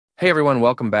Hey everyone,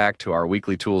 welcome back to our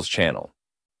Weekly Tools channel.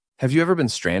 Have you ever been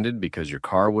stranded because your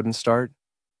car wouldn't start?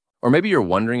 Or maybe you're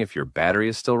wondering if your battery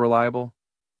is still reliable?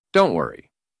 Don't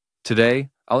worry. Today,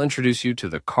 I'll introduce you to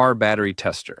the Car Battery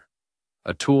Tester,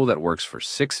 a tool that works for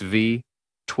 6V,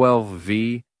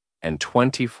 12V, and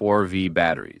 24V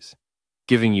batteries,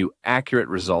 giving you accurate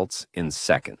results in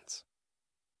seconds.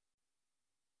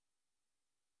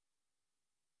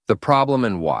 The problem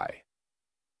and why.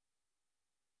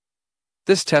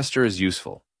 This tester is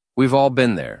useful. We've all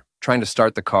been there, trying to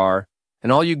start the car,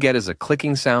 and all you get is a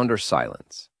clicking sound or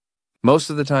silence.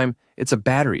 Most of the time, it's a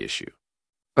battery issue.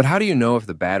 But how do you know if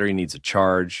the battery needs a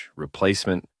charge,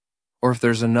 replacement, or if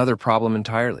there's another problem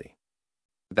entirely?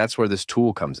 That's where this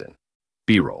tool comes in.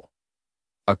 B-roll.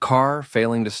 A car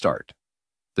failing to start.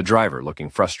 The driver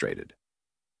looking frustrated.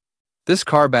 This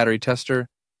car battery tester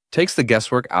takes the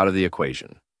guesswork out of the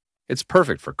equation. It's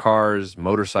perfect for cars,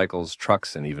 motorcycles,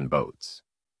 trucks, and even boats.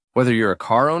 Whether you're a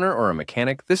car owner or a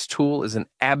mechanic, this tool is an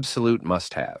absolute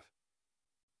must-have.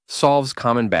 Solves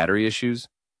common battery issues,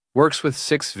 works with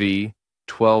 6V,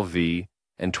 12V,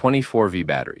 and 24V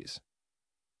batteries.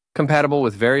 Compatible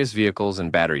with various vehicles and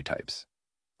battery types.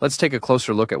 Let's take a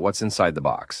closer look at what's inside the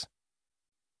box.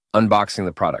 Unboxing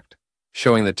the product,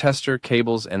 showing the tester,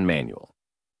 cables, and manual.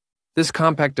 This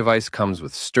compact device comes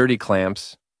with sturdy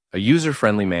clamps, a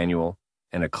user-friendly manual,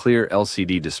 and a clear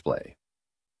LCD display.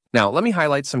 Now, let me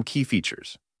highlight some key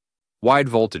features. Wide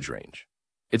voltage range.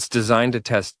 It's designed to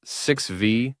test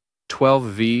 6V,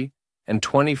 12V, and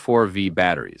 24V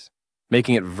batteries,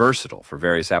 making it versatile for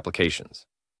various applications.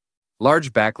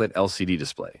 Large backlit LCD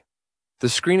display. The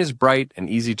screen is bright and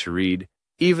easy to read,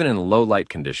 even in low light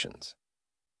conditions.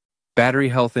 Battery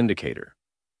health indicator.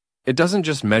 It doesn't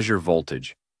just measure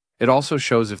voltage, it also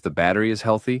shows if the battery is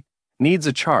healthy, needs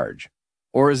a charge,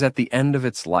 or is at the end of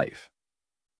its life.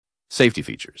 Safety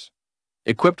features.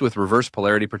 Equipped with reverse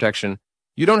polarity protection,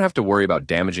 you don't have to worry about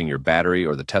damaging your battery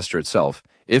or the tester itself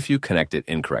if you connect it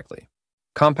incorrectly.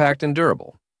 Compact and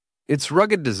durable. Its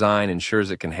rugged design ensures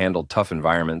it can handle tough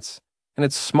environments, and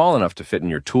it's small enough to fit in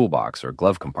your toolbox or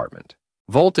glove compartment.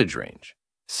 Voltage range.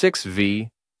 6V,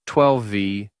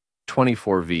 12V,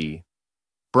 24V.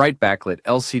 Bright backlit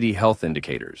LCD health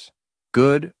indicators.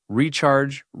 Good,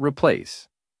 recharge, replace.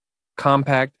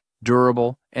 Compact,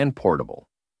 durable, and portable.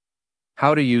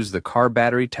 How to use the car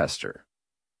battery tester.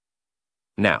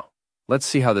 Now, let's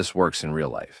see how this works in real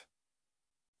life.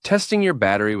 Testing your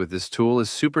battery with this tool is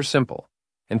super simple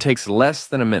and takes less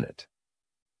than a minute.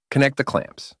 Connect the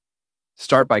clamps.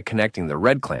 Start by connecting the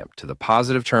red clamp to the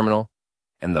positive terminal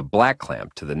and the black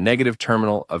clamp to the negative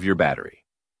terminal of your battery.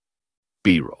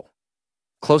 B-roll.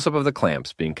 Close-up of the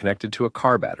clamps being connected to a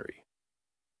car battery.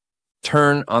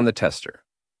 Turn on the tester.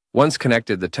 Once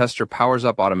connected, the tester powers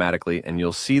up automatically and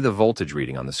you'll see the voltage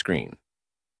reading on the screen.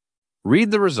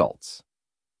 Read the results.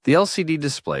 The LCD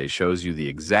display shows you the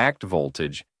exact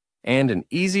voltage and an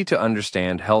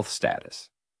easy-to-understand health status.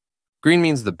 Green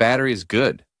means the battery is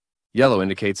good. Yellow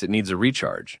indicates it needs a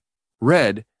recharge.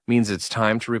 Red means it's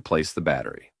time to replace the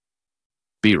battery.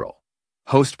 B-roll.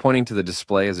 Host pointing to the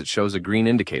display as it shows a green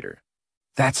indicator.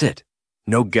 That's it.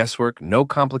 No guesswork, no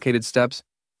complicated steps,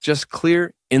 just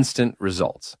clear, instant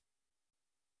results.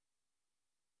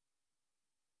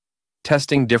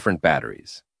 Testing different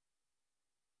batteries.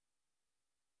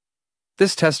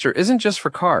 This tester isn't just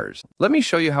for cars. Let me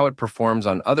show you how it performs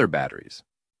on other batteries.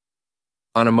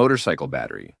 On a motorcycle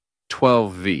battery,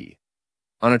 12V.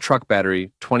 On a truck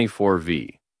battery,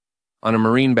 24V. On a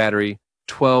marine battery,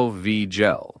 12V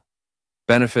gel.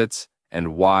 Benefits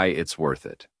and why it's worth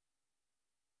it.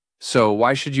 So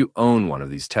why should you own one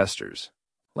of these testers?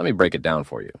 Let me break it down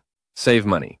for you. Save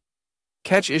money.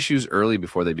 Catch issues early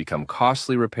before they become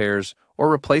costly repairs or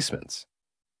replacements.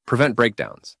 Prevent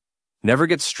breakdowns. Never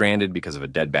get stranded because of a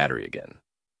dead battery again.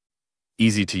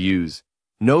 Easy to use.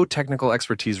 No technical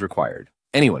expertise required.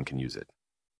 Anyone can use it.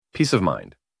 Peace of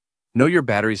mind. Know your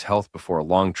battery's health before a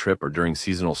long trip or during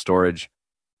seasonal storage.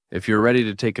 If you're ready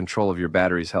to take control of your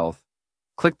battery's health,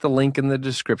 click the link in the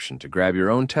description to grab your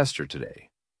own tester today.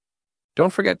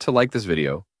 Don't forget to like this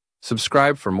video,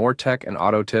 subscribe for more tech and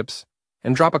auto tips,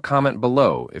 and drop a comment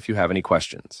below if you have any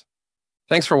questions.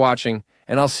 Thanks for watching,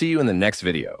 and I'll see you in the next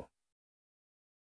video.